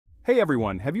Hey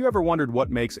everyone, have you ever wondered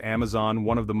what makes Amazon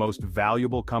one of the most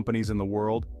valuable companies in the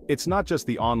world? It's not just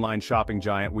the online shopping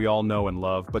giant we all know and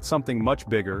love, but something much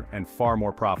bigger and far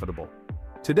more profitable.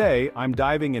 Today, I'm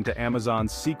diving into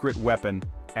Amazon's secret weapon,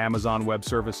 Amazon Web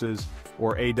Services,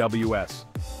 or AWS.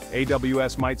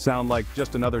 AWS might sound like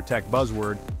just another tech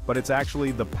buzzword, but it's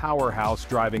actually the powerhouse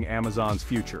driving Amazon's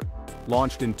future.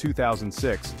 Launched in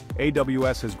 2006,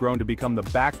 AWS has grown to become the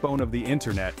backbone of the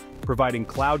internet, providing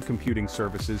cloud computing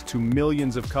services to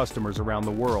millions of customers around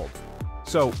the world.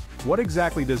 So, what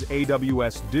exactly does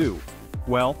AWS do?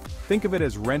 Well, think of it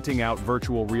as renting out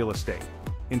virtual real estate.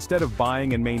 Instead of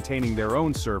buying and maintaining their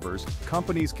own servers,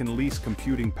 companies can lease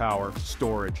computing power,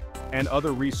 storage, and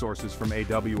other resources from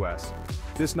AWS.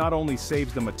 This not only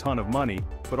saves them a ton of money,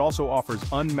 but also offers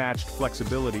unmatched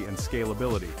flexibility and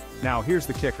scalability. Now, here's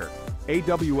the kicker.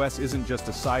 AWS isn't just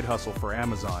a side hustle for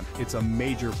Amazon, it's a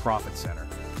major profit center.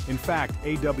 In fact,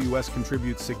 AWS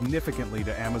contributes significantly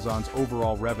to Amazon's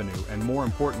overall revenue and, more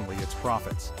importantly, its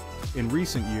profits. In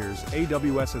recent years,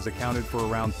 AWS has accounted for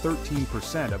around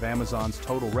 13% of Amazon's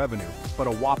total revenue, but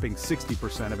a whopping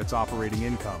 60% of its operating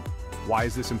income. Why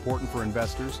is this important for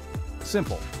investors?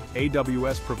 Simple.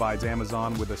 AWS provides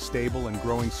Amazon with a stable and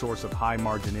growing source of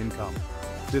high-margin income.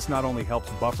 This not only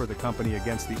helps buffer the company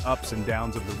against the ups and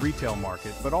downs of the retail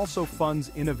market, but also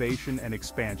funds innovation and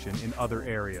expansion in other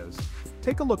areas.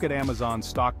 Take a look at Amazon's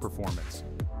stock performance.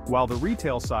 While the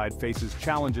retail side faces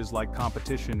challenges like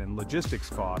competition and logistics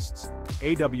costs,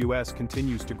 AWS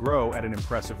continues to grow at an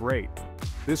impressive rate.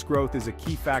 This growth is a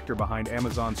key factor behind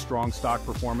Amazon's strong stock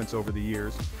performance over the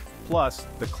years. Plus,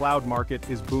 the cloud market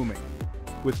is booming.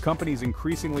 With companies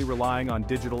increasingly relying on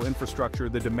digital infrastructure,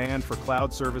 the demand for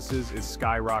cloud services is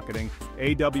skyrocketing.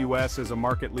 AWS, as a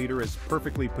market leader, is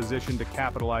perfectly positioned to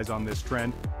capitalize on this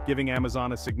trend, giving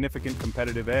Amazon a significant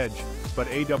competitive edge. But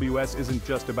AWS isn't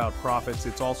just about profits,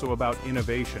 it's also about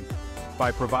innovation.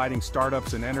 By providing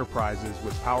startups and enterprises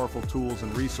with powerful tools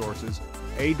and resources,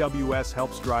 AWS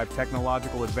helps drive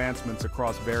technological advancements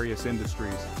across various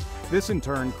industries. This in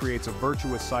turn creates a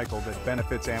virtuous cycle that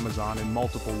benefits Amazon in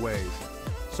multiple ways.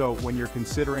 So, when you're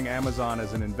considering Amazon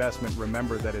as an investment,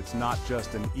 remember that it's not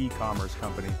just an e-commerce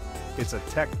company. It's a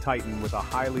tech titan with a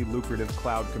highly lucrative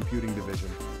cloud computing division.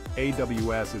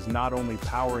 AWS is not only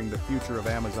powering the future of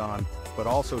Amazon, but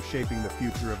also shaping the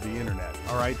future of the internet.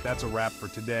 Alright, that's a wrap for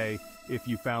today. If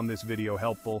you found this video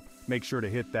helpful, make sure to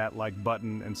hit that like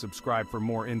button and subscribe for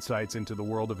more insights into the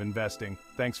world of investing.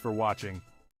 Thanks for watching.